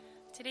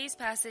Today's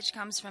passage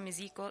comes from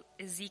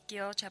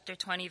Ezekiel chapter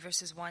 20,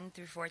 verses 1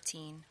 through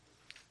 14.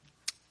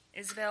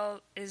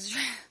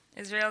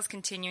 Israel's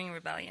continuing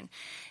rebellion.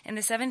 In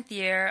the 7th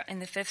year, in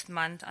the 5th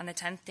month, on the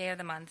 10th day of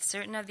the month,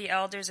 certain of the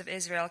elders of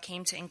Israel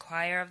came to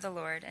inquire of the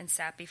Lord and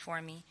sat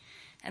before me.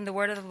 And the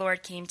word of the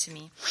Lord came to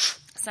me.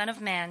 Son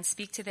of man,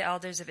 speak to the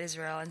elders of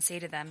Israel and say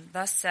to them,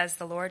 Thus says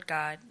the Lord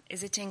God,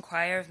 is it to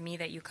inquire of me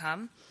that you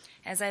come?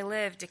 As I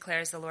live,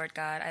 declares the Lord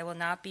God, I will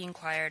not be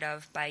inquired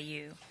of by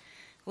you.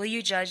 Will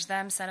you judge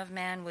them, Son of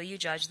man? Will you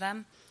judge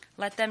them?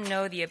 Let them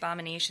know the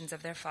abominations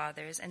of their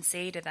fathers, and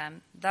say to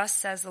them, Thus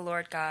says the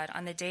Lord God,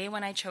 on the day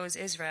when I chose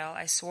Israel,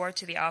 I swore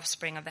to the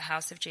offspring of the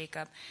house of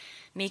Jacob,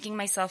 making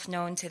myself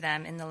known to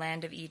them in the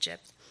land of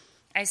Egypt.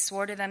 I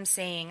swore to them,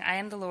 saying, I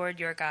am the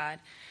Lord your God.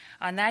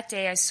 On that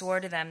day I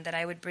swore to them that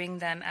I would bring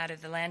them out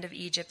of the land of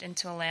Egypt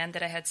into a land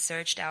that I had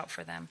searched out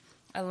for them,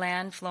 a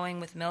land flowing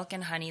with milk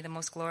and honey, the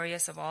most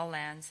glorious of all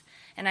lands.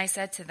 And I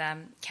said to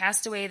them,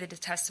 Cast away the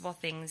detestable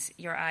things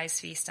your eyes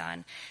feast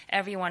on,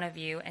 every one of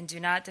you, and do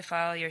not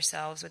defile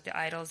yourselves with the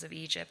idols of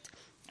Egypt.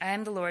 I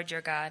am the Lord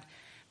your God.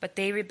 But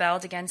they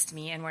rebelled against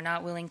me and were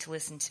not willing to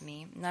listen to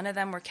me. None of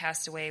them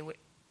cast away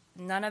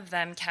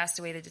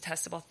the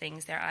detestable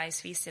things their eyes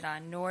feasted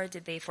on, nor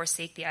did they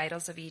forsake the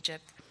idols of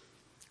Egypt.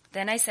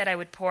 Then I said I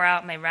would pour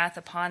out my wrath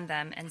upon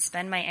them and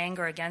spend my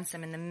anger against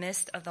them in the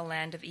midst of the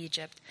land of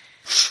Egypt.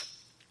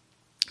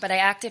 But I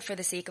acted for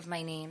the sake of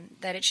my name,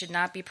 that it should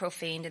not be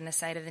profaned in the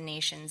sight of the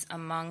nations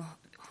among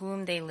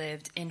whom they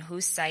lived, in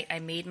whose sight I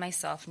made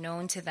myself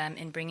known to them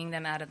in bringing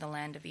them out of the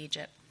land of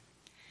Egypt.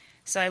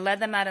 So I led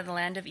them out of the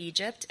land of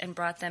Egypt and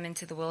brought them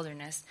into the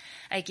wilderness.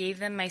 I gave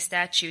them my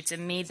statutes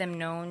and made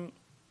known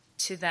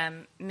to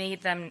them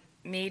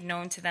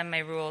my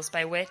rules,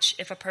 by which,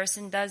 if a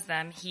person does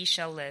them, he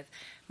shall live.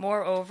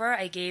 Moreover,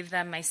 I gave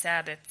them my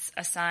Sabbaths,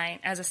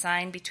 as a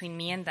sign between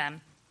me and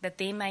them, that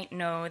they might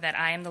know that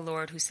I am the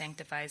Lord who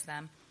sanctifies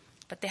them.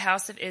 But the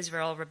house of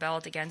Israel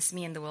rebelled against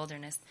me in the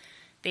wilderness.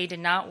 They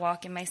did not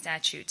walk in my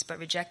statutes, but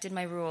rejected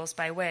my rules,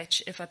 by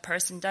which, if a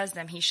person does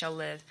them, he shall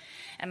live.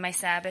 And my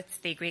Sabbaths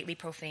they greatly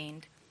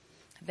profaned.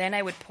 Then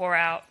I would pour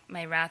out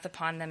my wrath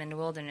upon them in the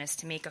wilderness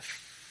to make a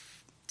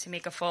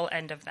full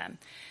end of them.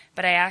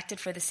 But I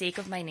acted for the sake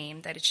of my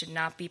name, that it should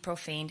not be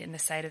profaned in the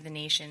sight of the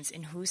nations,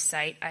 in whose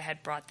sight I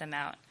had brought them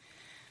out.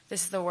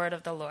 This is the word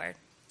of the Lord.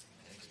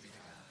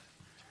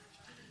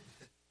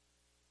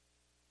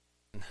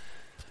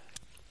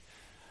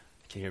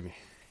 Can you hear me?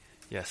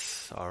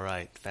 Yes. All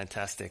right.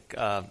 Fantastic.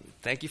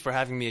 Thank you for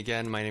having me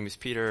again. My name is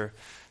Peter.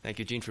 Thank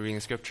you, Gene, for reading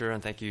the scripture,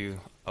 and thank you,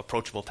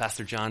 approachable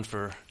Pastor John,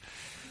 for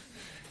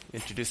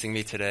introducing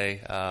me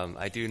today.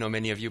 I do know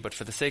many of you, but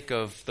for the sake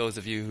of those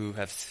of you who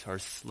are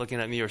looking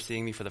at me or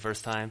seeing me for the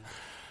first time,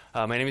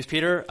 my name is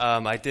Peter.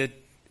 I did,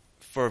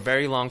 for a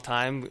very long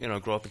time,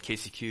 grow up in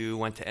KCQ,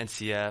 went to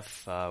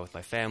NCF with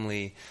my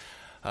family,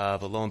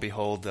 but lo and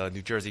behold,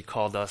 New Jersey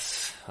called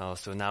us,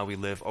 so now we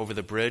live over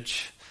the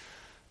bridge.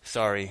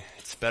 Sorry,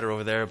 it's better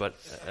over there, but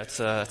that's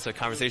a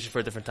conversation for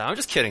a different time. I'm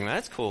just kidding, man.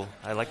 It's cool.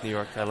 I like New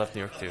York. I love New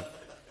York, too.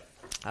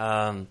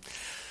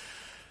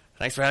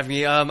 Thanks for having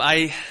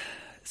me.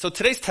 So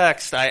today's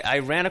text, I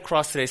ran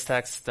across today's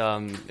text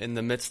in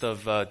the midst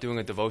of doing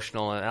a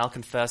devotional, and I'll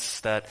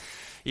confess that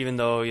even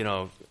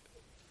though,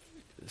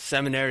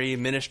 seminary,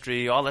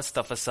 ministry, all that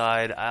stuff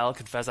aside, I'll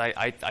confess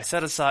I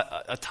set aside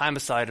a time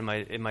aside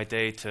in my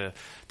day to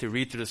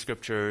read through the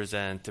scriptures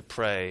and to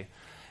pray.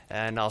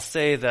 And I'll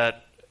say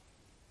that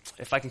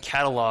if I can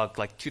catalog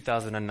like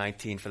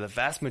 2019, for the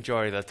vast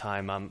majority of the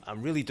time, I'm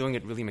really doing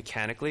it really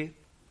mechanically.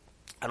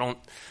 I don't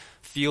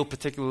feel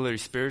particularly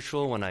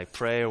spiritual when I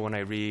pray or when I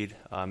read.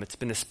 It's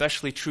been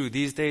especially true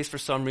these days for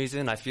some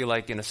reason. I feel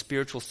like in a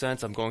spiritual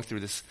sense I'm going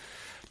through this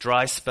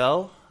dry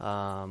spell.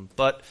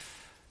 But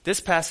this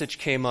passage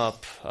came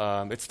up,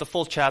 it's the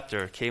full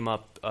chapter, came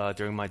up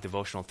during my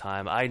devotional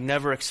time. I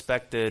never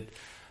expected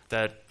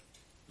that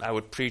I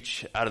would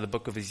preach out of the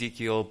book of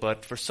Ezekiel,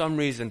 but for some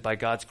reason, by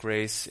God's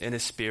grace, in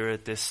His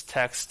Spirit, this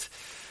text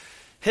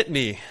hit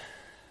me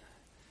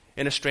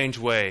in a strange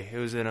way. It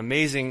was an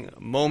amazing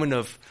moment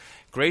of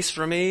grace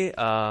for me,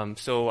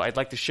 so I'd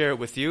like to share it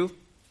with you.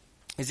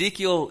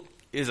 Ezekiel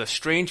is a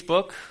strange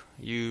book.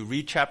 You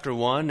read chapter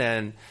 1,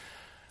 and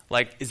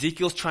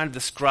Ezekiel's trying to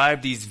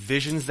describe these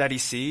visions that he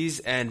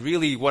sees, and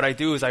really what I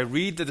do is I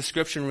read the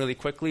description really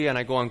quickly, and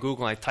I go on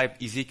Google and I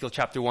type Ezekiel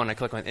chapter 1, and I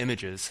click on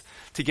images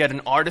to get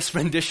an artist's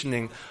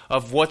renditioning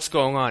of what's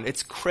going on.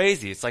 It's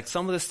crazy. It's like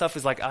some of this stuff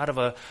is like out of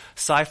a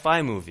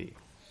sci-fi movie,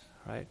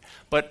 right?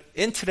 But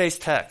in today's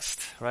text,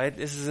 right,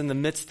 this is in the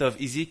midst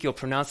of Ezekiel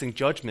pronouncing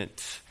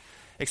judgment,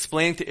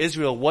 explaining to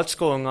Israel what's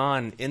going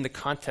on in the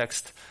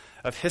context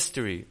of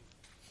history.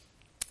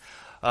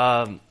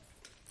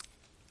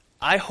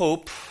 I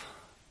hope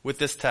with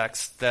this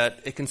text that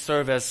it can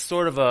serve as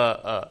sort of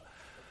a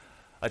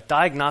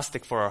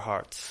diagnostic for our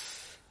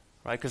hearts,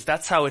 right? Because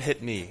that's how it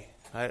hit me.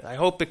 I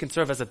hope it can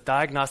serve as a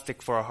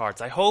diagnostic for our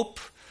hearts. I hope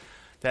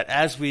that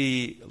as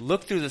we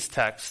look through this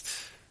text,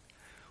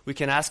 we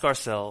can ask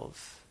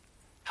ourselves,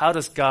 how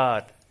does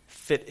God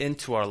fit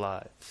into our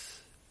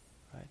lives?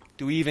 Right?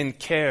 Do we even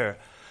care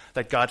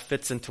that God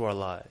fits into our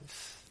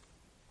lives?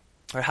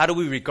 Or how do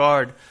we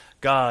regard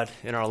God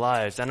in our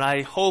lives? And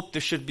I hope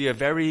this should be a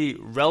very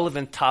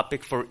relevant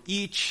topic for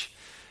each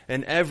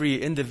and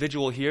every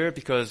individual here,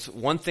 because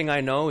one thing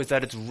I know is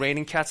that it's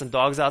raining cats and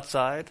dogs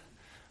outside,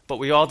 but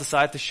we all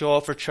decide to show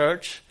up for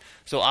church.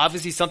 So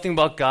obviously something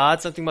about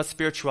God, something about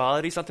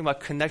spirituality, something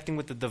about connecting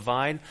with the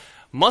divine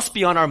must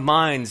be on our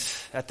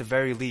minds at the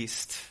very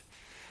least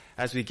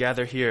as we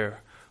gather here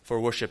for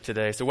worship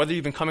today. So whether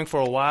you've been coming for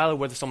a while, or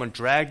whether someone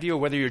dragged you, or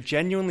whether you're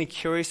genuinely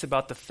curious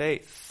about the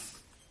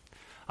faith,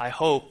 I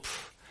hope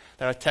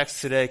that our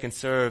text today can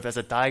serve as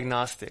a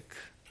diagnostic,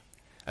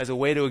 as a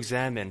way to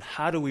examine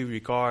how do we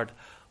regard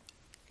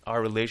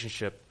our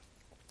relationship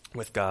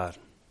with God.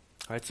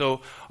 All right,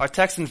 so our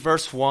text in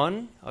verse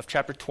 1 of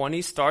chapter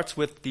 20 starts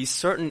with these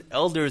certain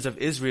elders of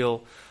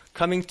Israel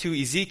coming to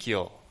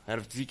Ezekiel. And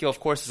Ezekiel, of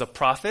course, is a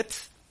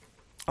prophet.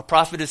 A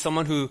prophet is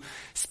someone who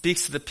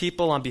speaks to the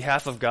people on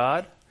behalf of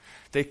God.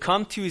 They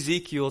come to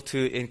Ezekiel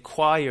to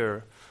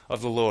inquire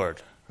of the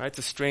Lord. Right? It's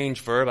a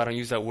strange verb. I don't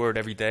use that word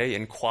every day.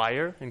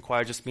 Inquire.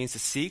 Inquire just means to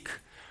seek.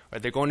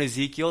 Right? They're going to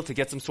Ezekiel to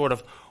get some sort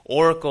of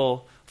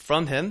oracle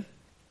from him.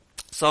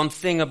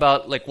 Something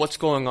about like what's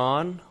going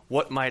on,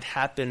 what might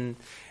happen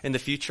in the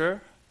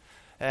future.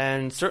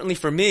 And certainly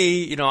for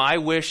me, I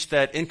wish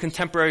that in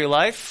contemporary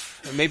life,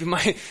 maybe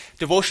my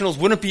devotionals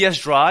wouldn't be as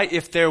dry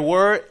if there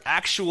were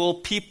actual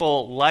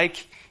people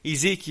like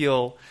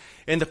Ezekiel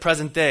in the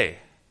present day,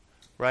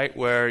 right?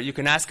 Where you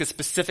can ask a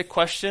specific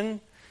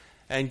question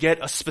and get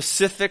a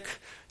specific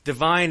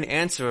divine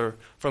answer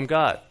from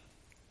God.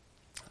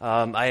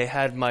 I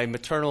had my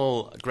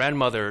maternal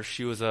grandmother.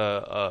 She was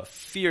a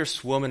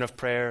fierce woman of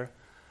prayer.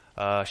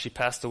 She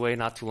passed away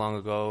not too long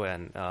ago,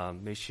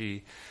 and may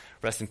she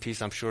rest in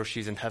peace. I'm sure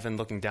she's in heaven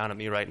looking down at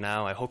me right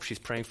now. I hope she's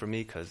praying for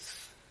me,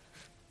 because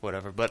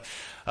whatever. But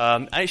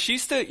she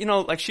used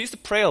to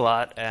pray a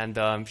lot,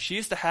 and she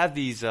used to have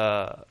these.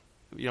 My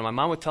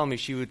mom would tell me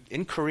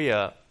in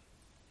Korea,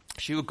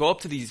 she would go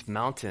up to these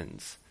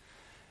mountains,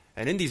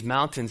 and in these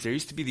mountains there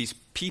used to be these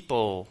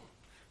people,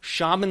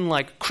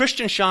 like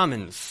Christian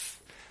shamans,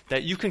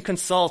 that you can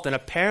consult, and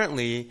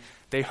apparently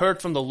they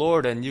heard from the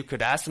Lord, and you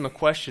could ask them a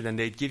question, and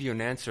they'd give you an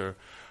answer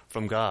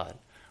from God.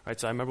 Right,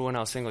 so I remember when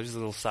I was single, just a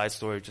little side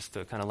story just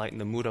to kind of lighten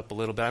the mood up a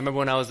little bit. I remember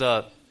when I was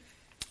a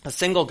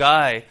single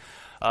guy,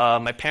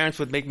 my parents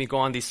would make me go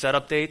on these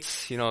setup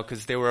dates,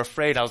 because they were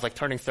afraid I was like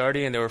turning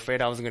 30 and they were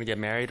afraid I wasn't going to get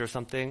married or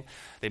something.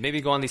 They made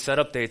me go on these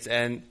setup dates,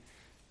 and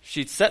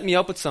she'd set me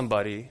up with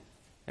somebody,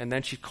 and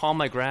then she'd call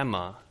my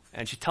grandma,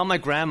 and she'd tell my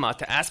grandma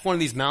to ask one of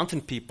these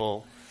mountain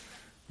people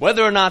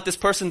whether or not this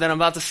person that I'm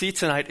about to see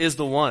tonight is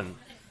the one.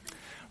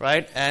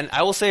 Right? And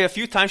I will say a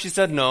few times she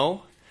said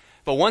no.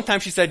 But one time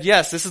she said,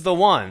 yes, this is the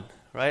one,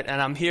 right?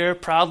 And I'm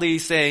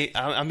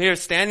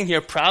standing here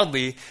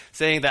proudly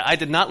saying that I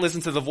did not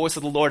listen to the voice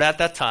of the Lord at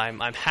that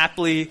time. I'm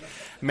happily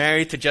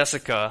married to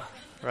Jessica,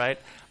 right?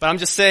 But I'm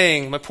just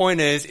saying, my point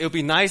is, it would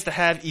be nice to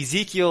have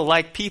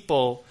Ezekiel-like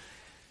people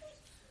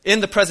in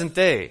the present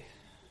day,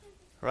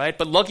 right?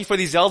 But lucky for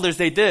these elders,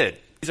 they did.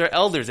 These are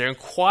elders. They're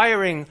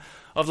inquiring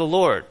of the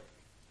Lord.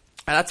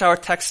 And that's how our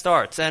text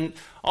starts. And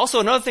also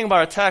another thing about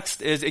our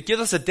text is it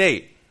gives us a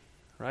date.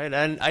 Right?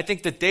 And I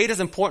think the date is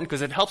important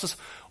because it helps us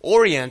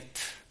orient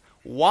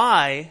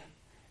why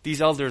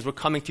these elders were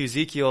coming to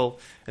Ezekiel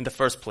in the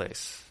first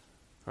place.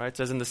 Right? It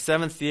says in the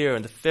 7th year,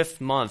 in the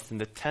 5th month, in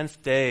the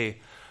 10th day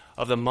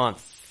of the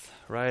month.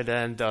 Right?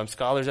 And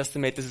scholars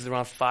estimate this is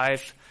around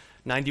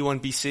 591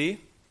 BC,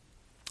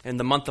 in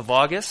the month of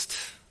August.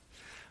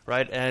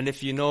 Right? And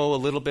if you know a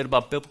little bit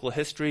about biblical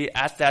history,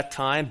 at that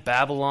time,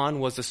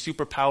 Babylon was the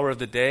superpower of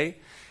the day.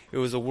 It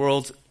was the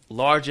world's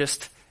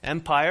largest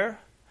empire.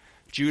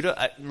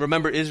 Judah,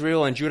 remember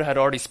Israel and Judah had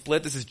already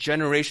split. This is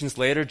generations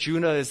later.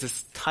 Judah is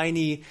this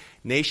tiny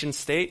nation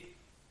state.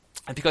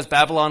 And because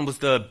Babylon was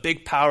the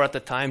big power at the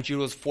time,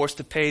 Judah was forced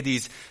to pay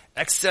these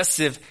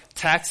excessive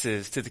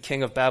taxes to the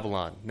king of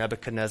Babylon,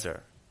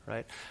 Nebuchadnezzar.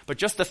 Right? But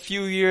just a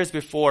few years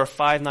before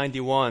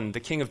 591,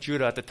 the king of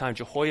Judah at the time,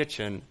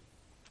 Jehoiachin,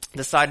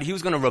 decided he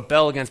was going to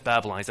rebel against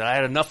Babylon. He said, I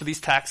had enough of these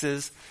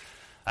taxes.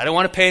 I don't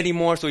want to pay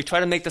anymore. So he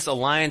tried to make this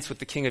alliance with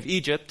the king of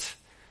Egypt.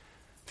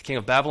 The king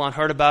of Babylon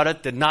heard about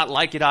it, did not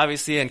like it,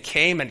 obviously, and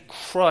came and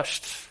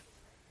crushed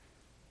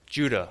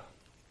Judah.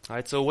 All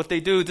right, so what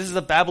they do, this is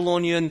a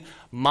Babylonian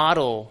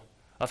model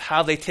of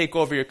how they take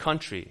over your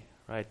country.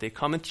 Right? They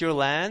come into your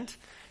land,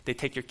 they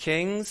take your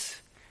kings,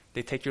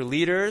 they take your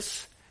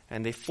leaders,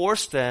 and they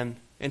force them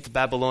into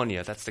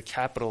Babylonia. That's the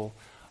capital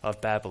of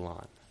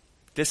Babylon.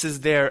 This is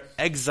their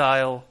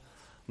exile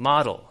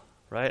model.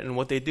 Right? And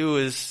what they do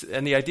is,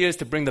 and the idea is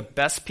to bring the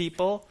best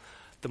people,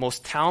 the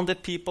most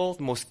talented people,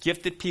 the most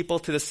gifted people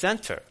to the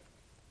center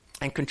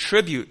and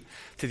contribute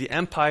to the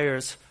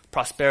empire's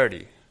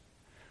prosperity.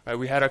 Right,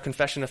 we had our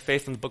confession of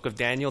faith in the book of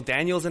Daniel.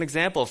 Daniel is an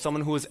example of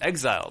someone who was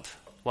exiled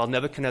while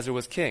Nebuchadnezzar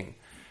was king.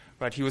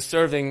 Right, he was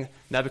serving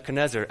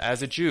Nebuchadnezzar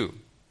as a Jew,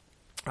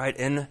 right,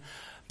 in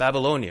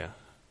Babylonia.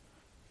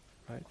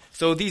 Right?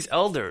 So these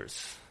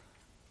elders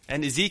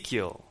and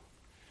Ezekiel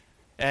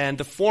and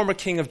the former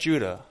king of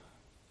Judah,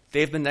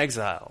 they've been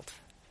exiled,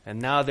 and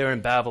now they're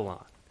in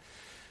Babylon.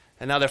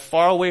 And now they're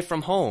far away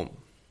from home,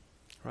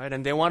 right?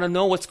 And they want to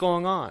know what's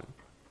going on.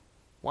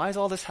 Why is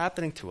all this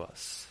happening to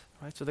us?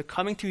 Right? So they're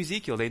coming to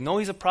Ezekiel. They know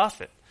he's a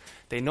prophet.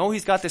 They know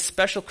he's got this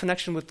special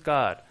connection with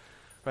God.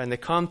 Right? And they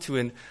come to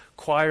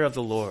inquire of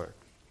the Lord.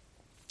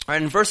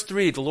 Right? In verse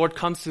 3, the Lord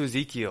comes to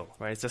Ezekiel.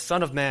 Right? It's the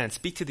Son of Man.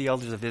 Speak to the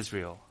elders of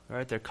Israel.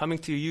 Right? They're coming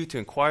to you to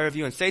inquire of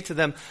you and say to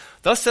them,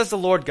 thus says the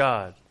Lord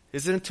God,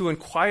 isn't it to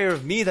inquire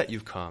of me that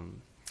you've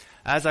come?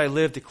 As I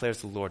live,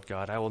 declares the Lord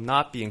God, I will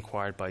not be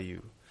inquired by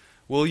you.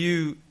 Will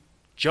you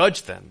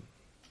judge them,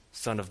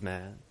 Son of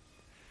Man?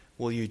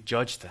 Will you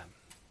judge them?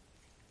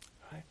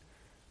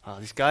 Right?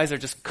 These guys are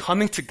just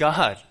coming to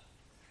God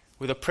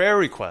with a prayer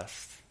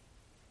request.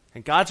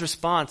 And God's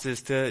response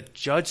is to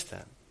judge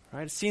them.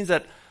 Right? It seems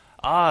at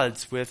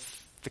odds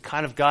with the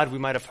kind of God we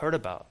might have heard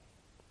about.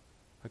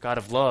 A God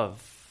of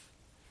love,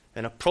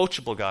 an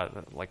approachable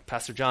God, like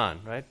Pastor John,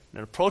 right?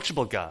 An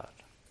approachable God,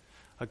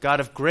 a God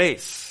of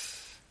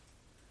grace,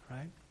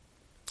 right?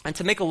 And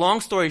to make a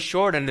long story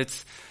short, and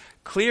it's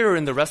clearer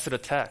in the rest of the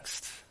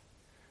text,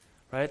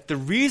 right? The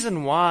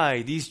reason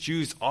why these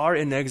Jews are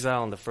in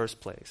exile in the first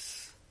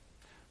place,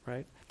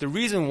 right? The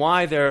reason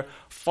why they're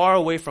far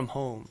away from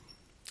home,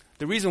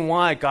 the reason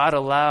why God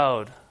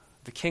allowed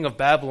the king of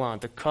Babylon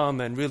to come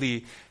and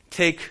really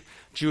take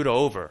Judah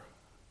over,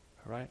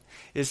 right,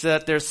 is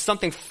that there's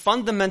something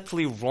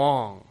fundamentally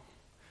wrong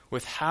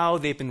with how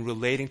they've been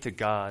relating to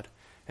God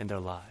in their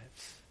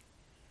lives.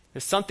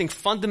 There's something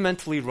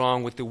fundamentally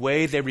wrong with the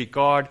way they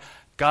regard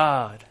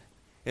God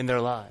in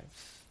their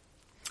lives.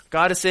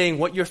 God is saying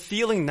what you're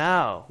feeling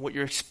now, what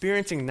you're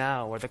experiencing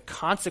now, are the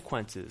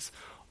consequences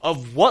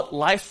of what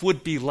life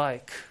would be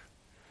like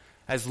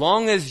as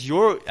long as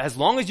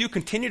you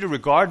continue to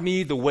regard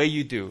me the way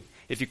you do.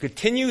 If you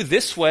continue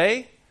this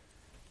way,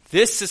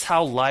 this is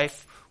how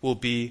life will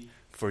be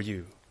for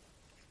you.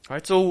 All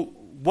right, so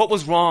what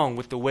was wrong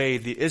with the way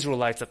the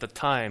Israelites at the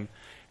time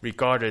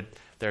regarded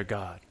their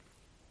God?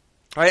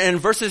 All right, and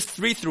in verses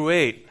 3 through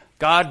 8,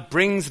 God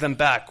brings them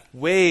back,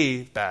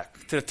 way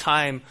back, to the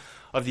time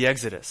of the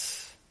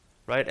Exodus.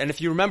 Right? And if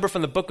you remember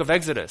from the book of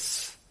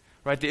Exodus,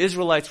 right, the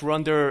Israelites were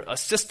under a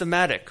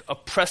systematic,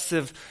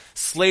 oppressive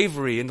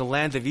slavery in the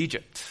land of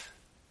Egypt.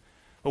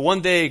 But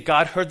one day,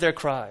 God heard their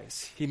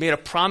cries. He made a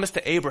promise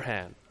to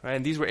Abraham, right?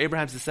 And these were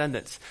Abraham's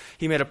descendants.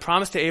 He made a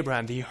promise to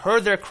Abraham that he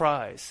heard their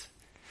cries.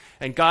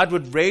 And God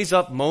would raise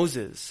up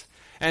Moses.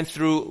 And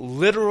through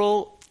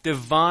literal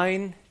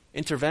divine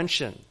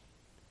intervention,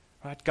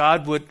 right,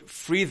 God would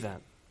free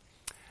them.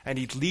 And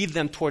he'd lead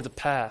them towards a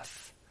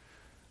path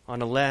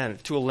on a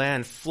land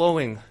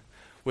flowing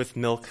with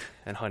milk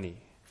and honey.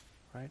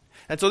 Right?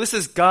 And so this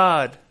is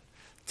God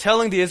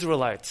telling the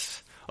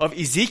Israelites of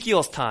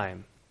Ezekiel's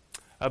time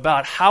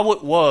about how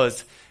it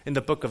was in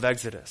the book of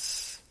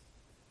Exodus.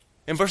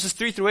 In verses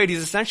 3 through 8,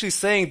 he's essentially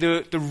saying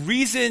the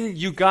reason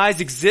you guys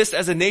exist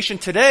as a nation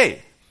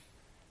today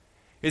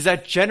is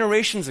that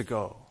generations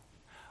ago,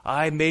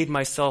 I made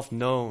myself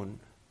known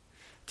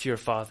to your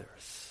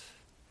fathers.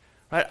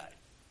 Right?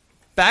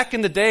 Back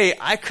in the day,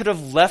 I could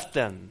have left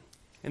them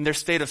in their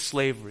state of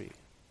slavery.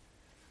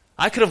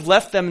 I could have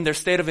left them in their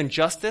state of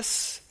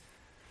injustice.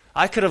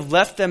 I could have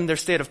left them in their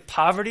state of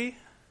poverty,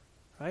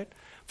 right?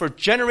 For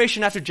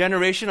generation after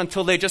generation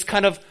until they just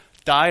kind of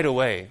died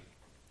away.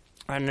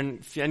 And then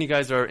if any of you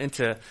guys are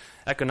into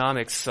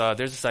economics, there's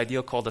this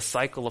idea called the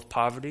cycle of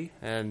poverty.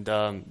 And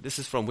this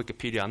is from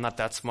Wikipedia. I'm not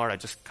that smart. I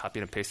just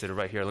copied and pasted it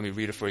right here. Let me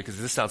read it for you because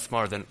this sounds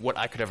smarter than what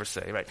I could ever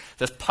say, right? It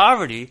says,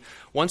 poverty,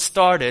 once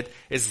started,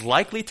 is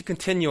likely to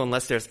continue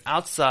unless there's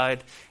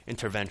outside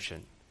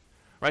intervention.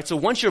 Right? So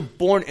once you're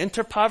born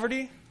into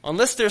poverty,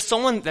 unless there's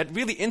someone that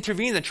really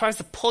intervenes and tries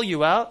to pull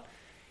you out,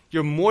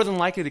 you're more than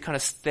likely to kind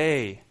of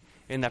stay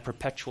in that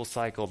perpetual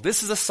cycle.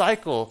 This is a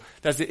cycle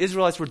that the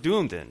Israelites were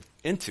doomed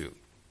into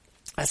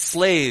as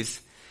slaves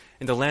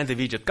in the land of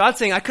Egypt. God's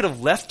saying, I could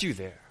have left you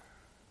there,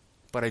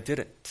 but I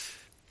didn't.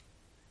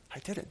 I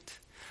didn't.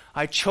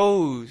 I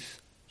chose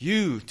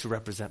you to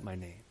represent my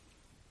name.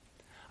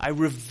 I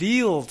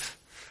revealed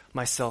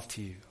myself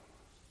to you.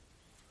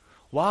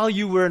 While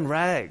you were in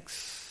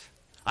rags,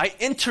 I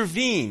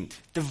intervened,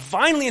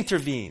 divinely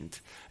intervened,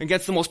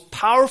 against the most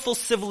powerful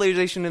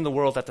civilization in the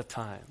world at the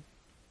time,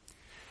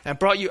 and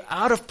brought you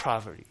out of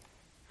poverty,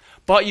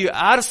 brought you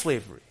out of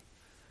slavery.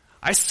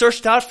 I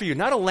searched out for you,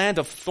 not a land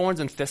of thorns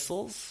and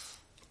thistles,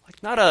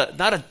 like not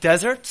a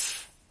desert,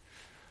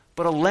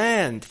 but a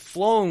land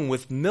flowing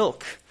with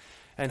milk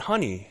and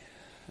honey.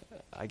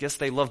 I guess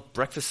they loved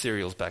breakfast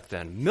cereals back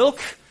then. Milk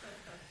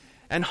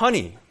and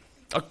honey,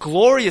 a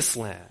glorious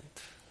land,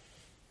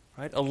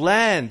 right? A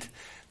land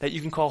that you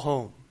can call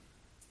home,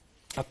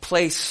 a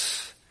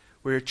place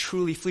where you're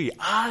truly free.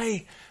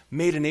 I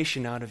made a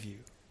nation out of you,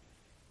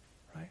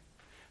 right?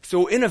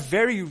 So in a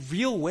very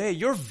real way,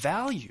 your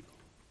value,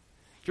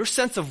 your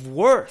sense of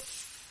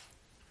worth,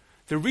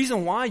 the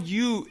reason why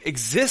you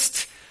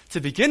exist to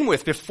begin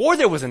with before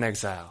there was an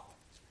exile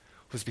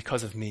was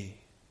because of me.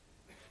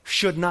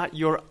 Should not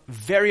your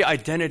very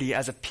identity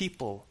as a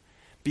people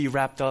be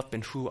wrapped up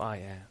in who I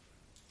am?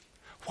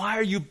 Why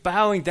are you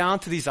bowing down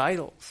to these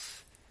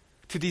idols,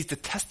 to these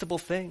detestable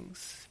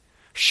things?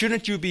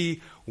 Shouldn't you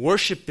be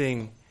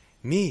worshiping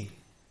me?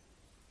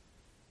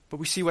 But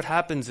we see what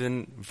happens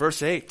in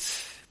verse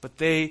 8. But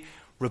they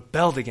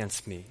rebelled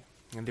against me,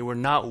 and they were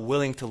not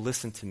willing to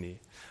listen to me.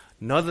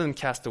 None of them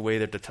cast away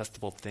their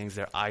detestable things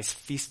their eyes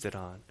feasted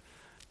on,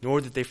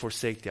 nor did they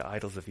forsake the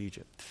idols of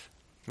Egypt.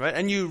 Right?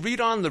 And you read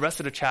on the rest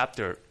of the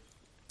chapter,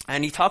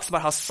 and he talks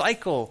about how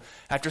cycle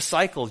after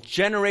cycle,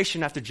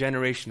 generation after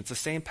generation, it's the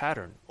same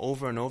pattern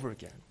over and over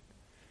again.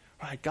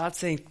 Right? God's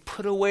saying,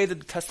 put away the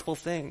detestable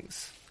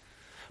things.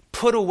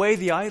 Put away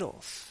the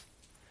idols.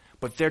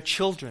 But their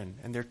children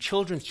and their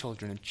children's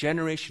children, and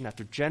generation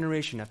after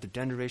generation after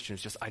generation,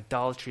 is just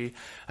idolatry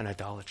and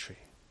idolatry.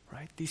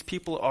 Right? These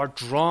people are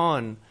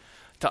drawn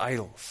to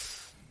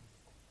idols.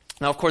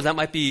 Now, of course, that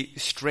might be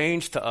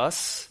strange to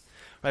us,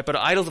 right? But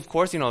idols, of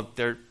course,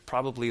 they're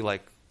probably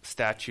like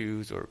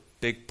statues or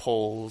big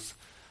poles,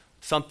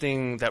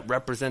 something that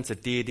represents a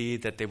deity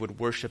that they would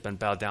worship and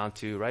bow down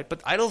to, right?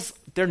 But idols,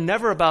 they're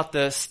never about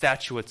the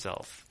statue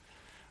itself,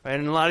 right?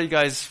 And a lot of you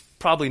guys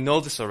probably know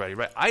this already,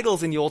 right?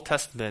 Idols in the Old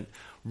Testament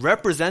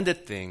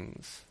represented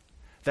things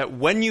that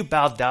when you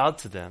bowed down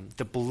to them,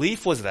 the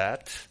belief was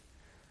that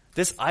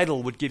this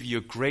idol would give you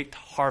a great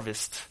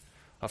harvest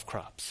of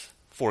crops,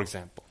 for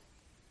example.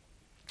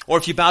 Or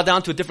if you bow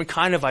down to a different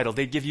kind of idol,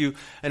 they'd give you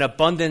an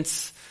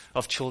abundance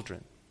of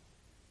children.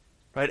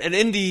 Right? And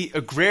in the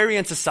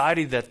agrarian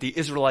society that the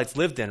Israelites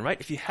lived in, right,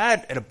 if you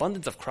had an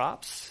abundance of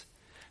crops,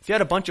 if you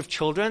had a bunch of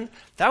children,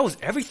 that was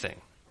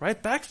everything.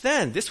 Right? Back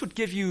then, this would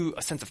give you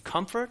a sense of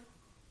comfort,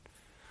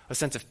 a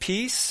sense of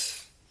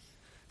peace,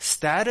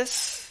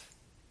 status.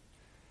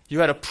 You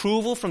had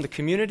approval from the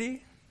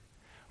community.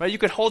 Right? You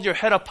could hold your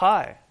head up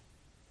high,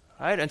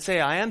 right, and say,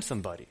 I am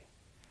somebody.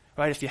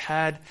 Right? If you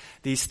had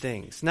these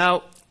things.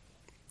 Now,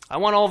 I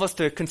want all of us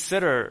to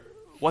consider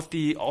what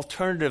the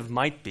alternative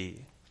might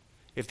be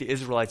if the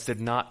Israelites did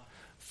not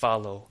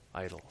follow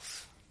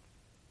idols.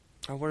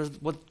 Or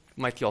what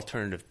might the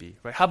alternative be?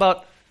 Right? How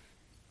about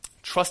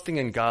trusting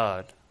in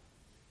God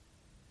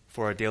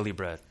for our daily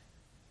bread?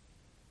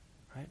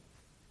 Right?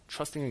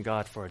 Trusting in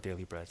God for our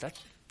daily bread. That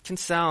can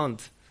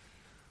sound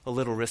a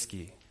little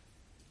risky.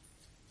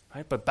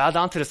 Right? But bow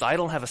down to this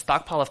idol and have a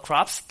stockpile of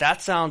crops,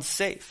 that sounds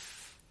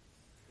safe.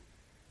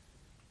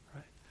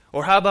 Right?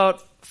 Or how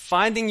about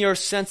finding your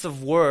sense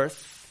of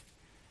worth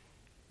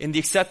in the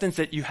acceptance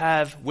that you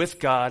have with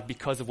God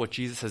because of what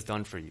Jesus has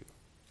done for you?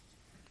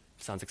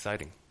 Sounds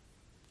exciting.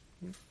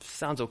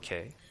 Sounds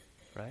okay,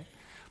 right?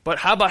 But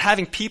how about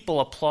having people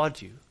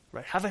applaud you,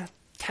 right? Having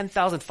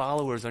 10,000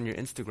 followers on your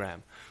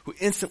Instagram who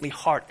instantly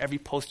heart every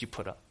post you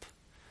put up.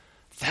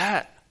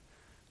 That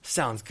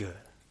sounds good.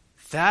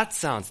 That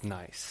sounds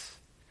nice.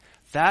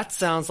 That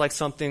sounds like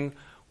something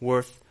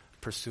worth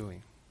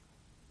pursuing.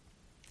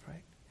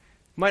 Right?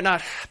 You might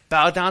not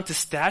bow down to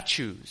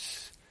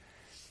statues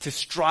to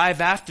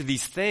strive after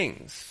these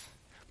things,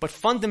 but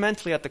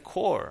fundamentally at the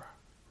core,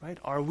 right,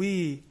 are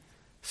we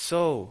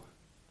so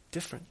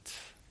different?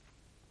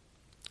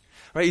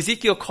 Right?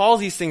 Ezekiel calls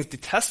these things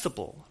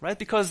detestable, right?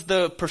 Because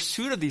the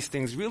pursuit of these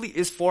things really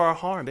is for our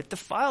harm. It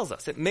defiles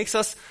us. It makes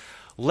us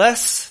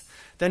less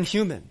than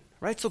human,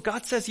 right? So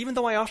God says, even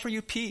though I offer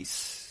you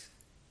peace,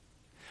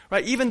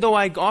 right? Even though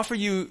I offer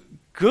you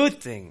good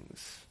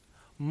things,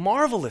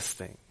 marvelous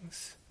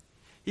things,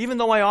 even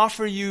though I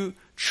offer you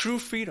true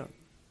freedom,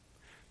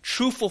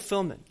 true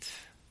fulfillment,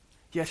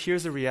 yet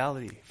here's the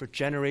reality. For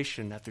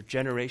generation after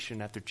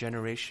generation after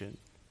generation,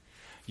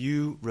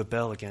 you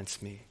rebel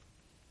against me.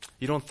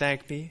 You don't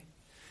thank me.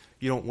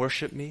 You don't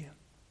worship me.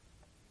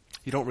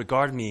 You don't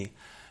regard me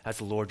as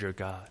the Lord your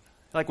God.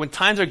 Like when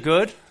times are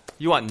good,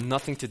 you want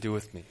nothing to do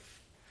with me.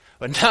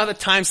 But now that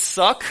times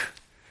suck,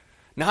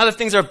 now that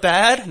things are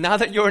bad, now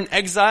that you're in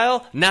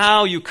exile,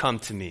 now you come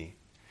to me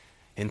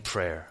in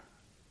prayer.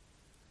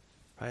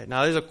 Right?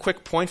 Now there's a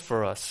quick point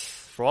for us,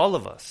 for all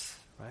of us.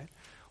 Right?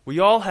 We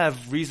all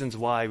have reasons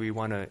why we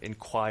want to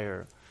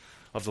inquire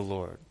of the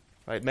Lord.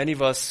 Right? Many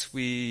of us,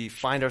 we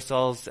find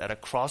ourselves at a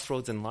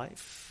crossroads in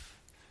life.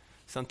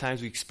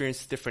 Sometimes we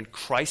experience different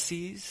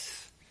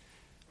crises.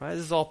 Right?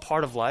 This is all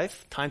part of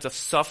life. Times of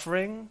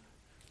suffering,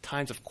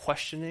 times of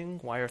questioning.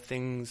 Why are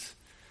things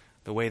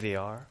the way they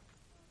are?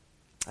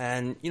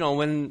 And,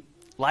 when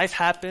life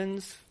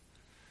happens,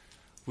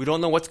 we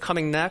don't know what's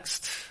coming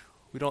next.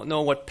 We don't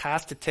know what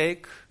path to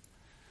take.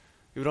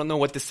 We don't know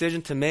what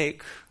decision to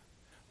make.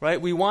 Right?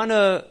 We want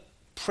to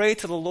pray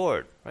to the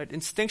Lord, right?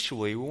 Instinctually,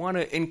 we want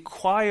to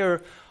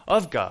inquire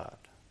of God.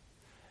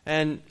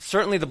 And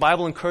certainly the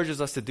Bible encourages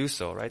us to do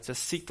so, right? It says,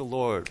 seek the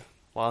Lord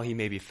while he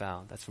may be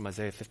found. That's from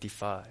Isaiah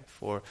 55.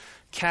 Or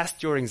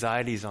cast your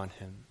anxieties on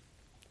him,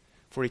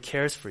 for he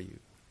cares for you.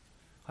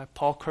 Right?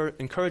 Paul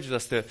encourages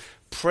us to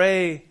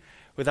pray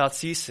without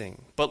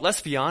ceasing. But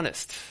let's be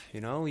honest,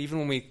 even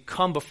when we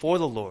come before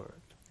the Lord,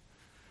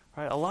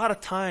 right? A lot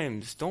of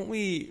times, don't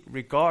we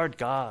regard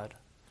God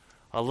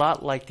a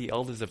lot like the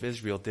elders of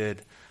Israel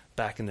did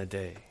back in the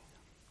day,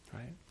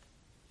 right?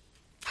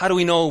 How do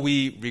we know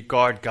we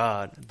regard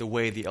God the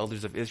way the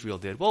elders of Israel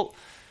did? Well,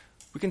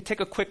 we can take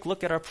a quick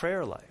look at our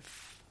prayer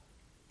life.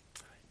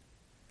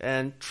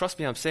 And trust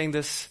me, I'm saying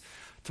this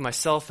to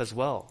myself as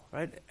well,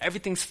 right?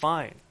 Everything's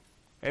fine.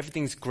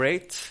 Everything's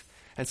great.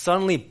 And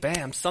suddenly,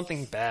 bam,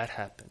 something bad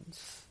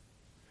happens,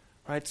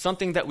 right?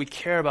 Something that we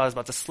care about is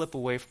about to slip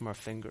away from our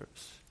fingers.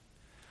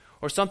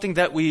 Or something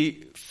that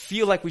we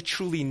feel like we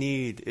truly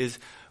need is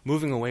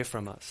moving away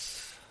from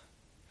us.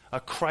 A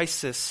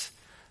crisis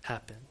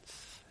happens.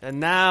 And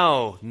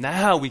now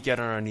we get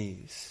on our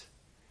knees.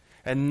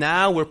 And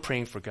now we're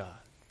praying to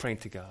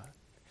God.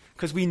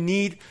 Because we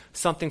need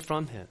something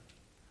from Him.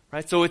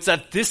 Right? So it's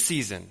at this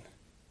season,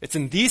 it's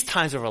in these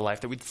times of our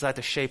life that we decide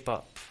to shape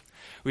up.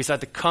 We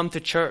decide to come to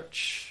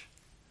church.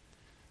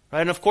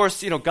 Right? And of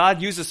course,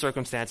 God uses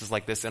circumstances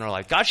like this in our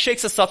life. God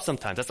shakes us up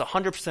sometimes. That's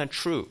 100%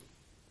 true.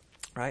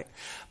 Right?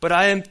 But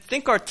I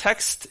think our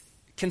text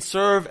can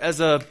serve as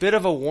a bit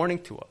of a warning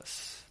to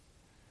us.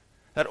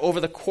 That over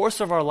the course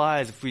of our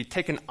lives, if we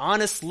take an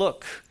honest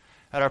look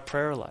at our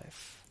prayer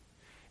life,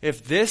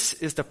 if this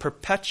is the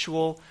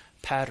perpetual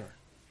pattern,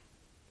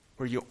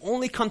 where you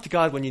only come to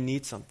God when you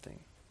need something,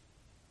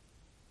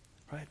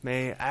 right?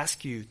 May I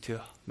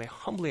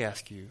humbly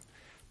ask you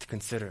to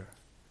consider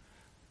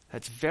that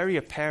it's very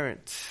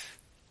apparent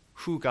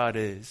who God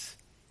is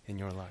in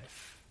your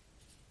life.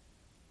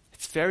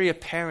 It's very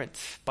apparent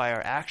by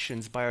our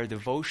actions, by our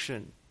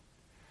devotion,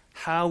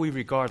 how we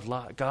regard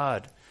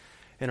God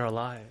in our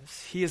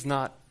lives. He is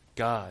not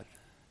God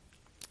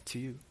to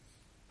you.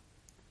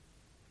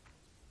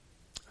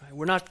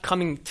 We're not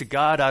coming to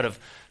God out of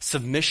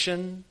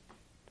submission,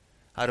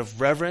 out of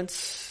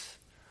reverence,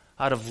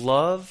 out of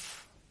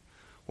love,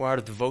 or out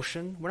of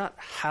devotion. We're not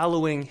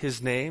hallowing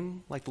His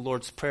name like the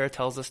Lord's Prayer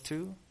tells us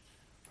to.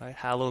 Right?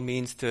 Hallow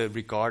means to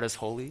regard as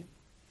holy.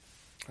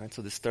 Right?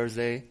 So this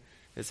Thursday,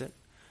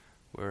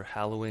 we're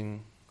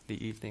hallowing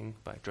the evening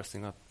by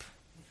dressing up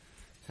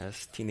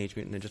as Teenage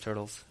Mutant Ninja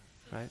Turtles.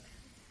 Right?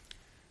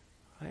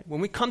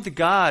 When we come to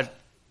God,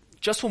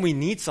 just when we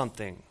need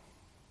something,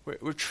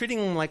 we're treating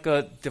Him like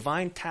a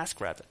divine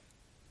TaskRabbit.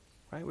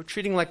 Right? We're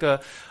treating like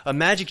a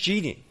magic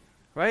genie.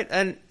 Right?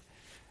 And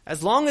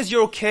as long as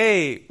you're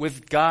okay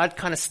with God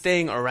kind of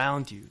staying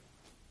around you,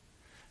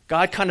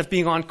 God kind of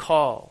being on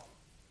call,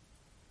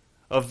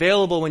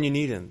 available when you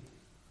need Him,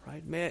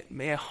 right?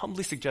 May I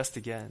humbly suggest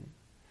again,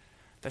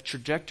 that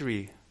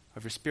trajectory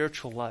of your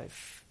spiritual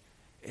life,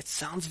 it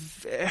sounds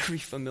very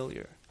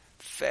familiar,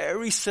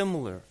 very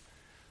similar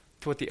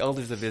to what the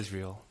elders of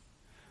Israel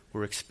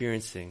were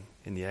experiencing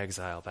in the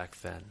exile back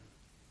then.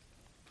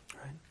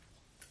 Right?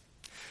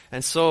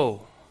 And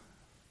so,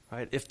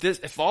 right,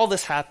 if all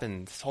this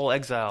happened, this whole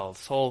exile,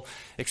 this whole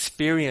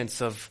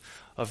experience of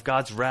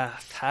God's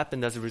wrath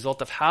happened as a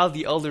result of how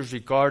the elders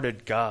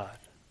regarded God,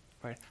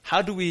 right?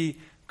 How do we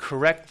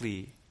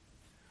correctly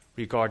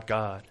regard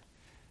God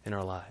in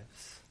our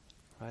lives?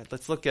 Right?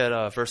 Let's look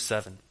at verse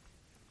 11,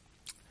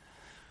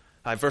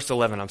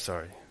 I'm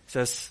sorry. It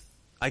says,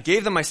 I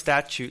gave them my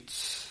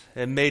statutes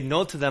and made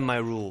known to them my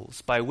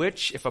rules, by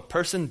which if a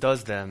person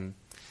does them,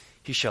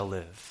 he shall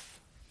live.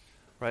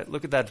 Right?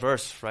 Look at that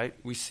verse, right?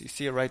 We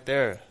see it right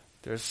there.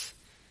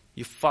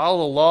 You follow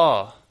the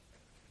law,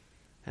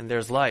 and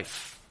there's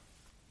life.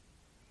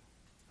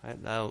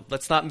 Right? Now,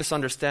 let's not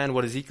misunderstand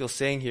what Ezekiel's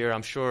saying here.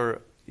 I'm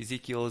sure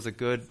Ezekiel is a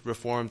good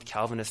Reformed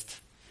Calvinist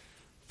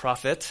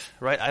prophet,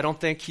 right? I don't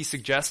think he's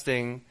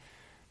suggesting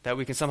that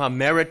we can somehow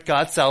merit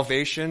God's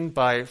salvation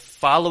by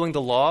following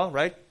the law,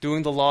 right?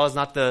 Doing the law is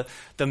not the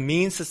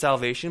means to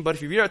salvation. But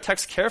if you read our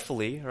text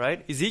carefully,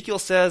 right, Ezekiel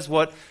says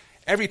what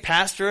every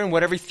pastor and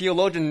what every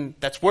theologian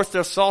that's worth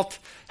their salt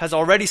has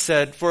already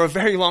said for a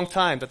very long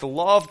time, that the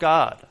law of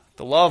God,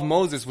 the law of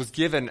Moses, was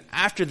given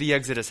after the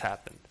Exodus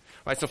happened.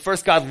 Right? So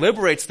first God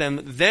liberates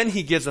them, then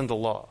He gives them the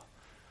law.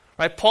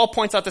 Right? Paul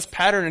points out this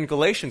pattern in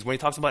Galatians when he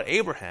talks about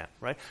Abraham.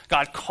 Right?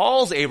 God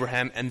calls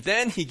Abraham, and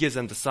then He gives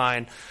them the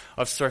sign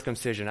of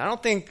circumcision. I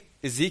don't think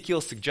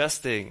Ezekiel's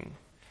suggesting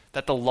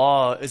that the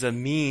law is a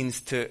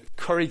means to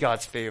curry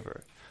God's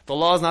favor. The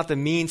law is not the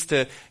means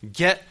to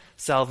get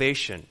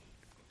salvation.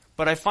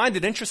 But I find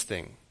it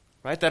interesting,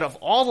 right, that of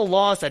all the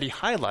laws that he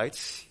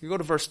highlights, you go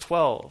to verse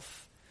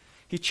 12,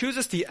 he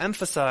chooses to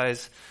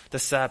emphasize the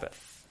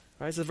Sabbath.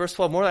 Right? So verse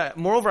 12,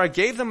 moreover, I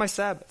gave them my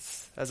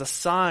Sabbaths as a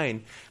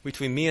sign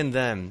between me and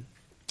them,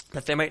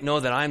 that they might know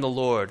that I am the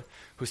Lord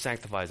who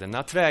sanctifies them.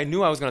 Now today I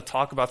knew I was going to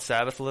talk about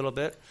Sabbath a little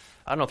bit.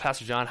 I don't know,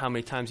 Pastor John, how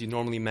many times you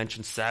normally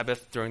mention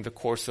Sabbath during the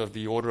course of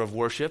the order of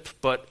worship,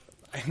 but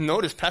I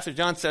noticed Pastor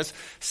John says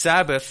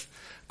Sabbath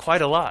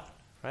quite a lot.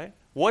 Right?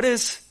 What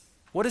is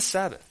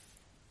Sabbath?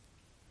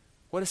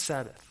 What is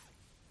Sabbath?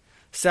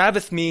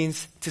 Sabbath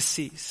means to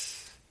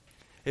cease.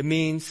 It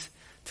means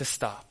to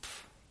stop.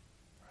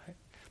 Right?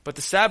 But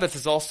the Sabbath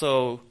is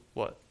also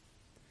what?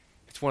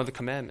 It's one of the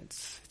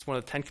commandments. It's one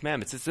of the 10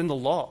 commandments. It's in the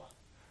law.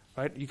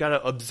 Right? You got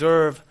to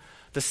observe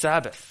the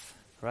Sabbath.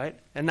 Right?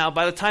 And now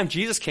by the time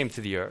Jesus came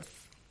to the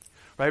earth,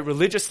 right,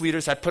 religious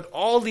leaders had put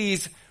all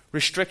these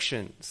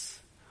restrictions,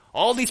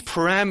 all these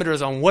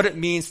parameters on what it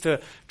means to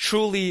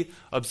truly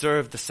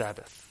observe the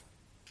Sabbath.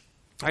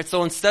 Right?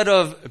 So instead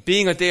of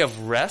being a day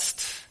of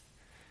rest,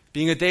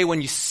 being a day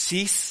when you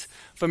cease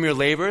from your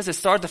labors, it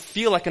started to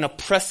feel like an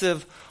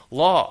oppressive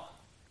law.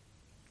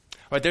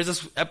 Right? There's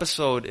this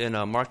episode in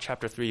Mark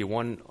chapter 3,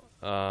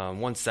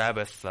 one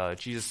Sabbath,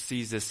 Jesus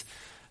sees this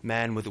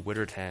man with a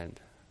withered hand,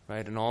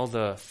 right? And all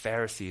the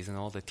Pharisees and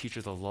all the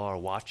teachers of the law are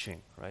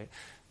watching, right?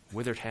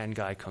 Withered hand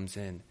guy comes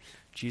in.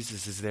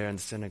 Jesus is there in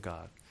the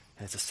synagogue,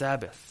 and it's a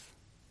Sabbath,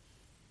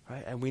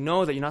 right? And we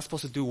know that you're not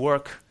supposed to do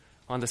work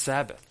on the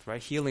Sabbath,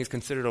 right? Healing is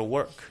considered a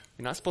work.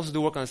 You're not supposed to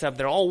do work on the Sabbath.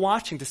 They're all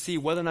watching to see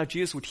whether or not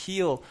Jesus would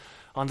heal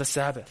on the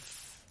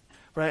Sabbath,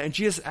 right? And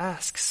Jesus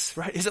asks,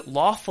 right, is it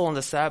lawful on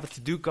the Sabbath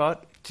to do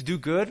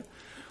good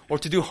or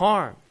to do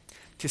harm,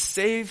 to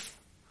save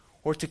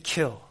or to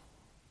kill?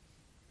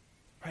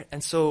 Right?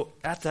 And so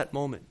at that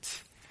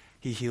moment,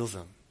 he heals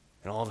them.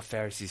 And all the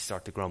Pharisees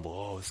start to grumble,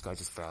 oh, this guy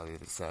just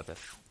violated the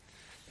Sabbath.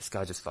 This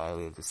guy just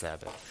violated the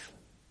Sabbath.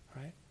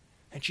 Right?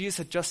 And Jesus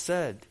had just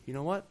said, you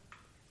know what?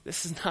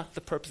 This is not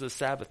the purpose of the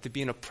Sabbath, to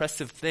be an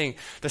oppressive thing.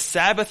 The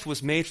Sabbath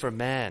was made for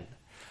man,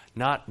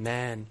 not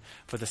man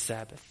for the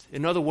Sabbath.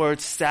 In other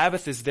words,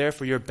 Sabbath is there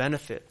for your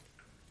benefit.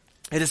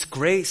 It is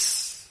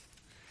grace.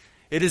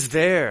 It is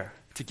there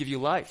to give you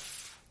life.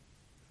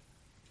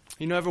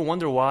 You ever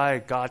wonder why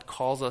God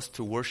calls us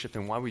to worship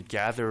and why we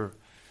gather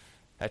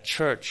at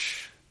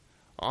church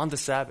on the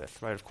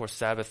Sabbath, right? Of course,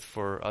 Sabbath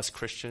for us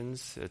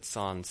Christians, it's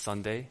on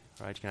Sunday,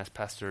 right? You can ask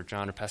Pastor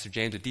John or Pastor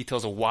James the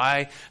details of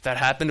why that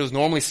happened. It was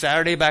normally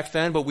Saturday back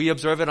then, but we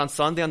observe it on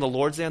Sunday, on the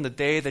Lord's Day, on the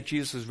day that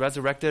Jesus was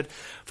resurrected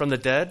from the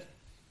dead.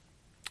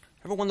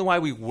 Ever wonder why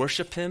we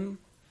worship him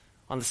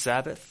on the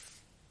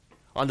Sabbath,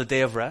 on the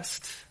day of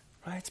rest,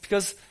 right? It's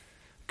because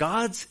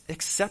God's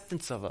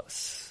acceptance of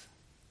us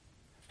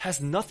has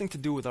nothing to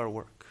do with our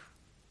work.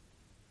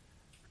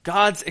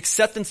 God's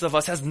acceptance of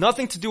us has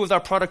nothing to do with our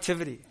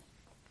productivity.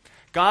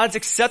 God's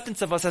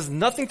acceptance of us has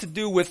nothing to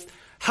do with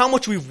how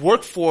much we've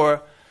worked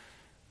for,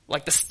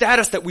 like the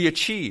status that we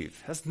achieve.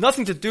 It has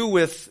nothing to do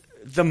with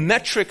the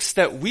metrics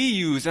that we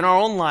use in our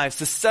own lives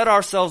to set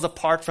ourselves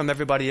apart from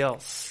everybody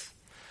else.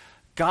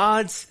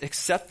 God's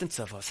acceptance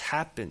of us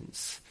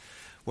happens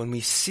when we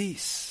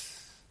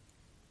cease,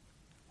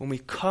 when we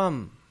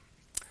come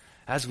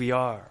as we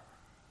are.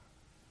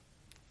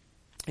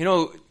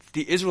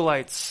 The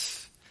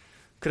Israelites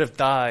could have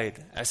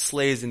died as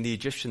slaves in the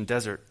Egyptian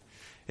desert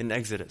in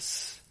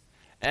Exodus.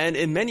 And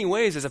in many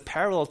ways, there's a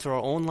parallel to our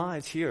own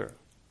lives here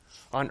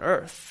on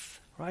earth.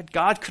 Right?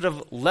 God could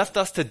have left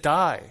us to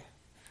die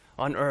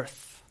on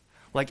earth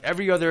like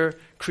every other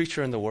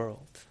creature in the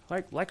world.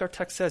 Like our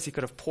text says, he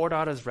could have poured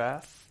out his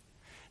wrath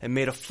and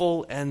made a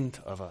full end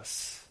of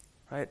us.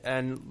 Right?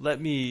 And let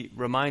me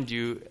remind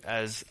you,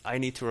 as I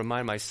need to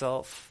remind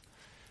myself,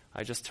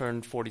 I just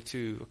turned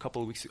 42 a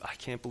couple of weeks ago. I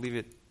can't believe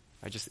it.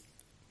 Did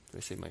I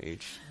say my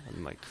age on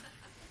the mic?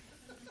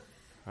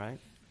 Right?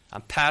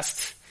 I'm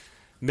past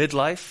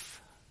midlife.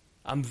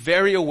 I'm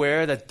very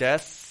aware that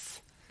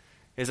death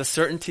is a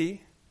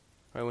certainty.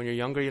 Right? When you're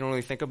younger, you don't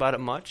really think about it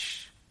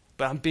much.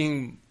 But I'm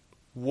being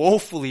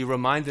woefully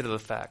reminded of the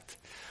fact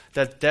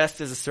that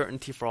death is a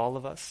certainty for all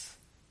of us.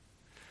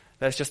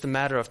 That it's just a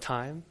matter of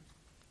time.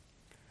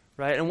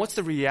 Right? And what's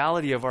the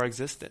reality of our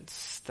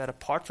existence? That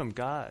apart from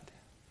God,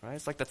 right?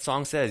 It's like that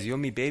song says, you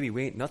and me, baby,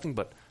 we ain't nothing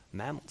but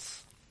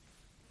mammals.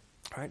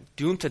 Right?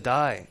 Doomed to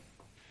die.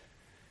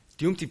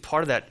 Doomed to be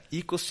part of that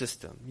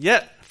ecosystem.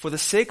 Yet, for the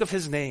sake of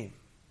his name,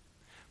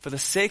 for the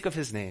sake of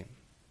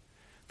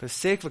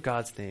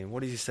God's name,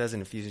 what does he says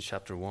in Ephesians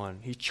chapter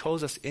 1? He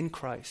chose us in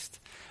Christ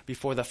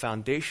before the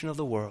foundation of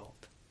the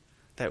world,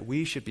 that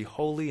we should be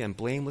holy and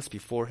blameless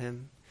before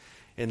him.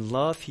 In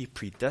love, he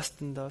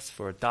predestined us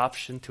for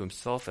adoption to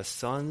himself as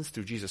sons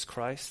through Jesus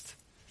Christ,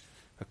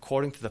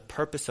 according to the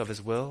purpose of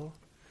his will,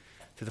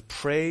 to the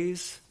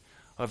praise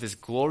of his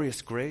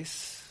glorious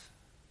grace.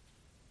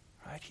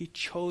 Right? He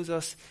chose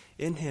us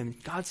in him.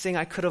 God's saying,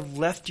 I could have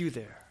left you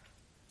there,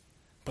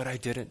 but I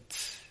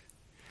didn't.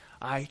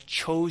 I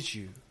chose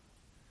you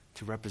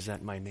to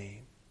represent my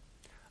name.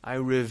 I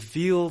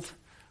revealed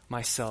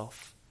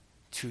myself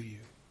to you.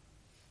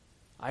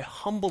 I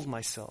humbled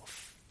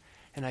myself,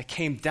 and I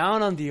came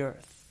down on the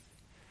earth,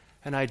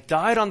 and I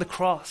died on the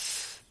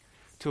cross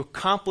to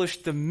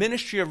accomplish the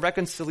ministry of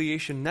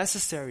reconciliation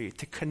necessary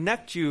to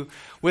connect you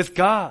with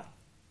God.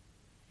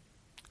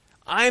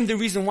 I am the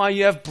reason why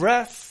you have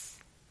breath.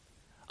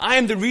 I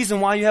am the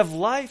reason why you have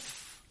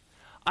life.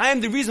 I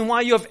am the reason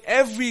why you have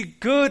every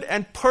good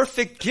and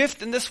perfect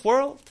gift in this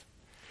world.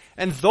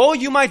 And though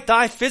you might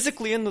die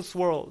physically in this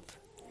world,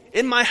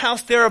 in my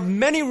house there are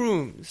many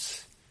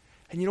rooms.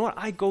 And you know what?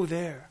 I go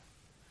there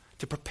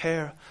to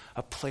prepare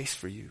a place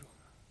for you.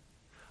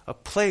 A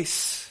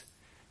place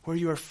where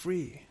you are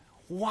free.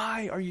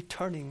 Why are you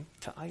turning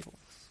to idols?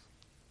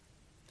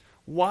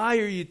 Why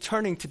are you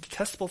turning to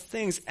detestable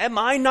things? Am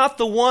I not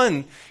the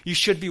one you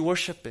should be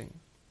worshiping?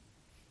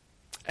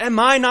 Am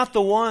I not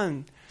the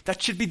one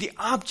that should be the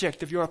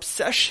object of your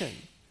obsession,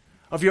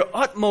 of your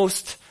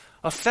utmost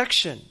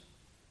affection?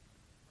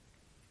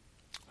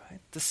 Right?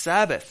 The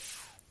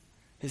Sabbath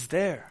is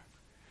there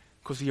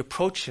because we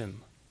approach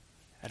him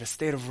at a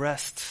state of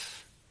rest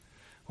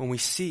when we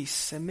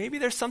cease. And maybe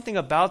there's something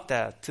about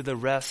that to the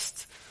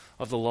rest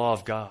of the law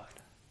of God.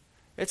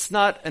 It's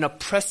not an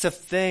oppressive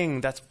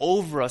thing that's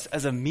over us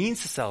as a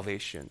means to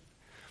salvation.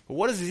 But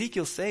what does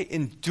Ezekiel say?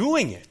 In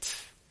doing it,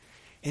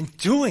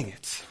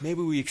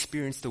 maybe we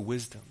experience the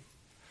wisdom,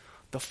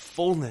 the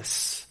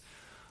fullness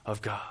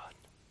of God.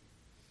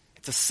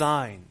 It's a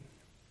sign.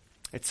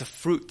 It's a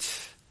fruit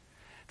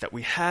that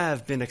we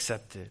have been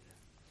accepted.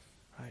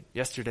 Right?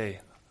 Yesterday,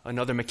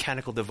 another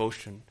mechanical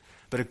devotion,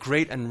 but a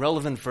great and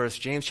relevant verse,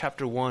 James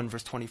chapter 1,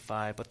 verse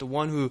 25. But the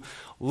one who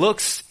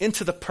looks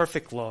into the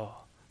perfect law,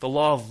 the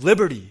law of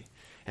liberty,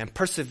 and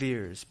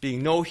perseveres,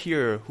 being no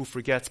hearer who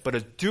forgets, but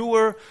a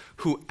doer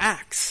who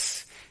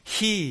acts,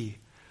 he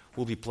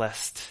will be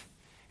blessed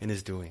in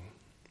his doing.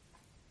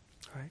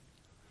 All right?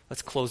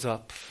 Let's close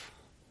up.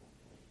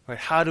 Right?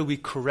 How do we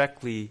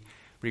correctly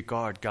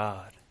regard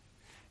God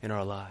in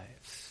our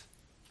lives?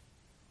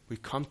 We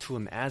come to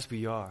him as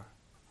we are,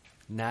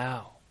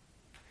 now,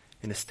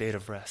 in a state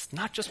of rest.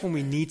 Not just when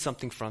we need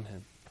something from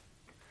him.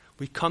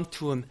 We come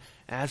to him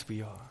as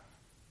we are.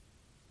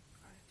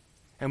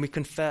 And we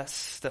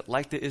confess that,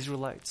 like the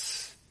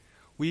Israelites,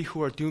 we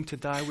who are doomed to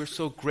die, we're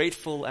so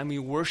grateful and we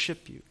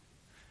worship you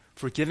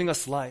for giving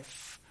us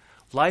life.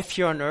 Life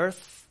here on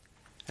earth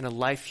and a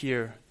life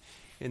here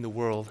in the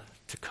world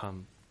to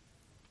come.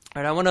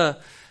 All right, I want to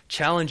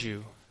challenge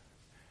you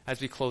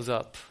as we close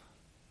up,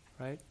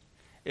 right?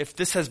 If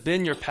this has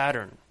been your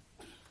pattern,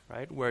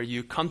 right, where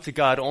you come to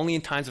God only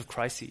in times of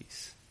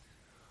crises,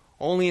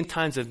 only in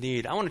times of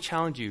need, I want to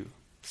challenge you,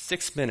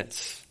 6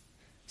 minutes.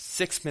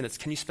 6 minutes.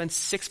 Can you spend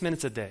 6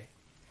 minutes a day?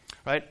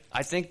 Right?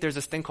 I think there's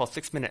this thing called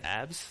 6-minute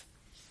abs.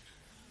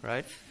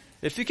 Right?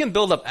 If you can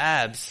build up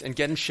abs and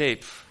get in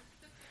shape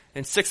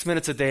in 6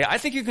 minutes a day, I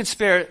think you can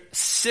spare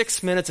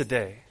 6 minutes a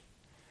day.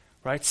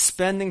 Right?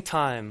 Spending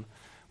time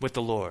with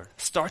the Lord.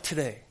 Start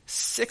today.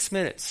 6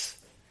 minutes.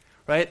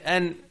 Right?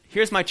 And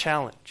here's my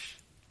challenge.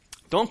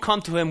 Don't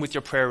come to him with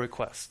your prayer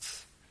requests.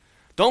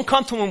 Don't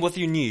come to him with what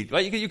you need.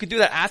 Right? You could do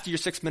that after your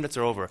 6 minutes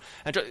are over.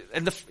 And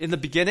in the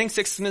beginning,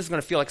 6 minutes is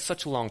going to feel like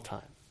such a long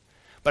time.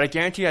 But I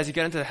guarantee you, as you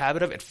get into the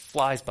habit of it, it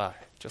flies by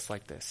just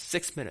like this.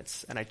 6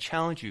 minutes. And I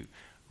challenge you,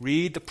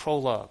 read the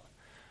prologue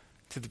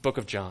to the book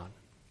of John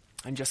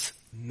and just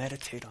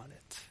meditate on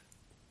it.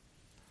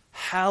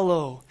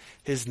 Hallow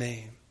his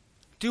name.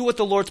 Do what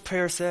the Lord's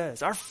Prayer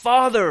says. Our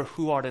Father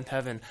who art in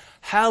heaven,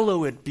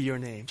 hallowed be your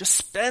name. Just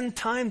spend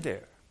time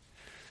there.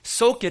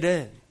 Soak it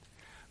in.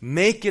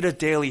 Make it a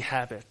daily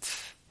habit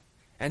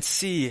and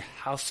see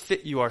how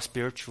fit you are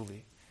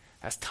spiritually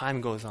as time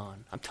goes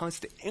on. I'm telling you,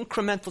 it's the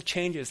incremental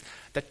changes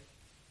that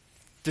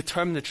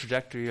determine the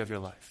trajectory of your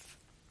life.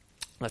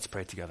 Let's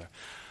pray together.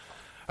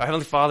 Our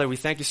Heavenly Father, we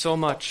thank you so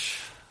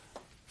much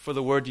for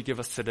the word you give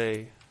us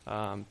today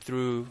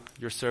through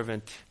your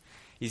servant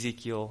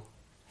Ezekiel.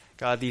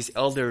 God, these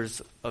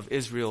elders of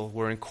Israel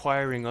were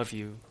inquiring of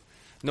you,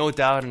 no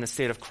doubt in a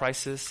state of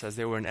crisis as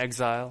they were in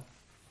exile.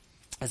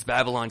 As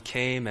Babylon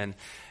came and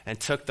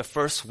took the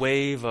first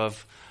wave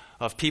of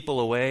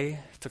people away,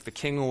 took the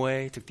king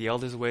away, took the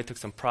elders away, took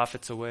some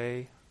prophets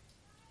away.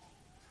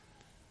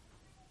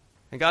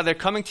 And God, they're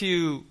coming to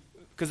you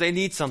because they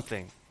need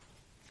something.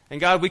 And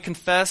God, we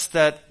confess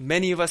that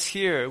many of us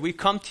here, we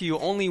come to you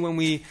only when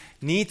we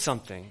need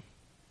something.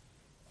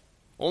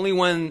 Only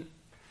when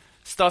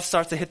stuff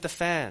starts to hit the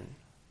fan.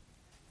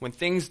 When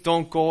things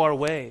don't go our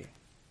way.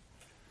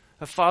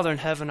 But Father in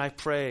heaven, I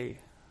pray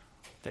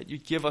that you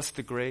give us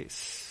the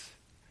grace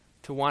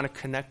to want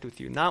to connect with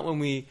you. Not when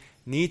we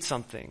need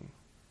something,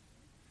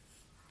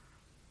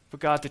 but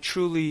God, to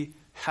truly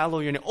hallow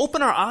your name.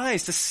 Open our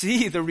eyes to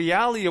see the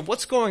reality of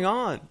what's going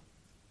on.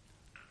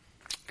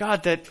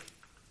 God, that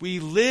we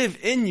live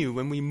in you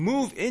and we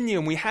move in you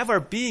and we have our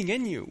being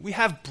in you. We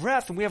have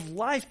breath and we have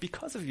life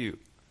because of you.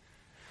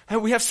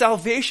 And we have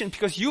salvation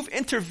because you've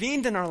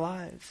intervened in our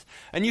lives.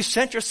 And you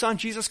sent your Son,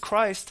 Jesus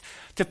Christ,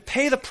 to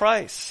pay the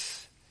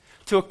price,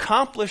 to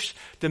accomplish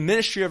the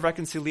ministry of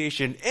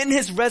reconciliation. In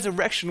his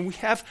resurrection, we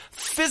have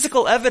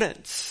physical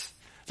evidence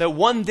that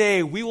one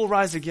day we will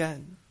rise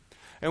again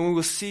and we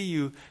will see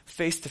you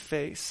face to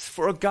face.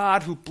 For a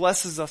God who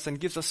blesses us and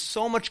gives us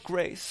so much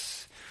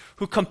grace,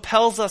 who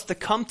compels us to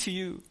come to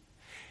you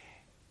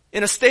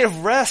in a state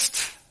of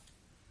rest.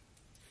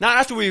 Not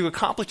after we've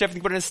accomplished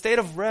everything, but in a state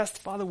of rest.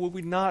 Father, would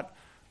we not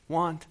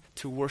want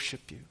to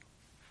worship you?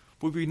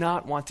 Would we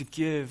not want to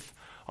give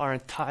our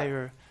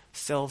entire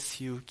selves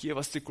to you? Give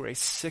us the grace.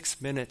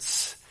 6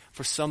 minutes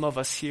for some of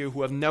us here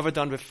who have never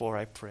done before,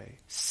 I pray.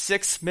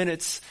 6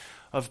 minutes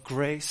of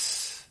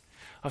grace,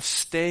 of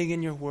staying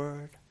in your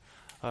word,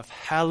 of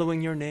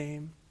hallowing your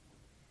name.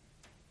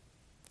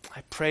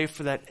 I pray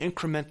for that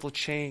incremental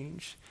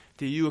change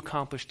that you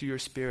accomplish through your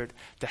Spirit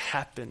to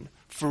happen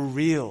for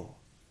real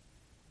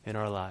in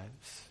our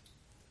lives.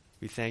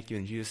 We thank you.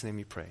 In Jesus' name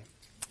we pray.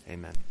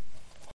 Amen.